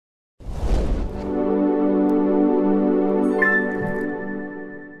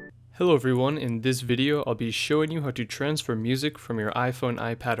Hello everyone, in this video I'll be showing you how to transfer music from your iPhone,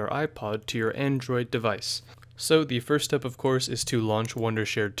 iPad, or iPod to your Android device. So the first step of course is to launch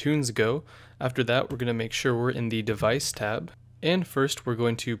Wondershare TunesGo. After that we're going to make sure we're in the Device tab. And first we're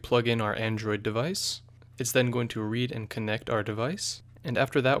going to plug in our Android device. It's then going to read and connect our device. And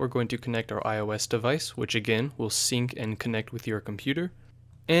after that we're going to connect our iOS device, which again will sync and connect with your computer.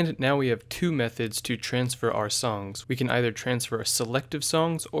 And now we have two methods to transfer our songs. We can either transfer selective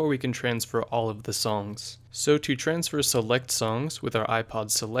songs or we can transfer all of the songs. So to transfer select songs with our iPod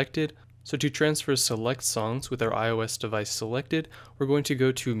selected, with our iOS device selected, we're going to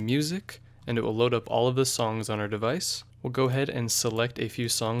go to Music and it will load up all of the songs on our device. We'll go ahead and select a few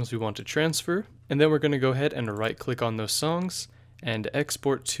songs we want to transfer, and then we're going to go ahead and right click on those songs and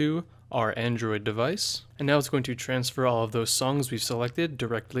export to our Android device. And now it's going to transfer all of those songs we've selected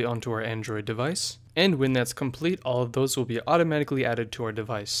directly onto our Android device. And when that's complete, all of those will be automatically added to our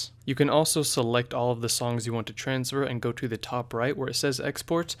device. You can also select all of the songs you want to transfer and go to the top right where it says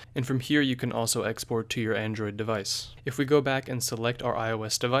export, and from here you can also export to your Android device. If we go back and select our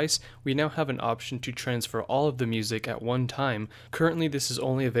iOS device, we now have an option to transfer all of the music at one time. Currently this is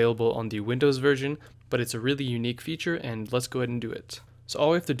only available on the Windows version, but it's a really unique feature, and let's go ahead and do it. So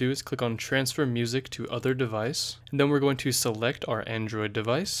all we have to do is click on Transfer Music to Other Device, and then we're going to select our Android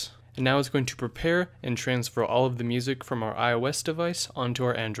device. And now it's going to prepare and transfer all of the music from our iOS device onto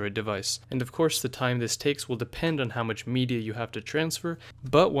our Android device. And of course the time this takes will depend on how much media you have to transfer,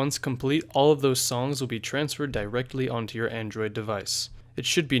 but once complete, all of those songs will be transferred directly onto your Android device. It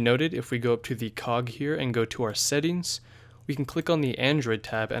should be noted, if we go up to the cog here and go to our settings, we can click on the Android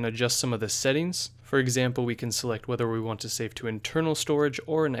tab and adjust some of the settings. For example, we can select whether we want to save to internal storage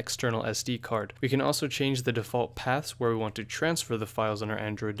or an external SD card. We can also change the default paths where we want to transfer the files on our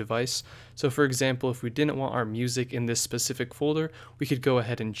Android device. So for example, if we didn't want our music in this specific folder, we could go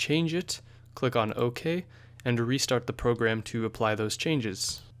ahead and change it, click on OK, and restart the program to apply those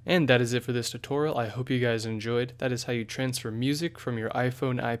changes. And that is it for this tutorial. I hope you guys enjoyed. That is how you transfer music from your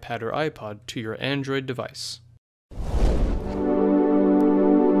iPhone, iPad, or iPod to your Android device.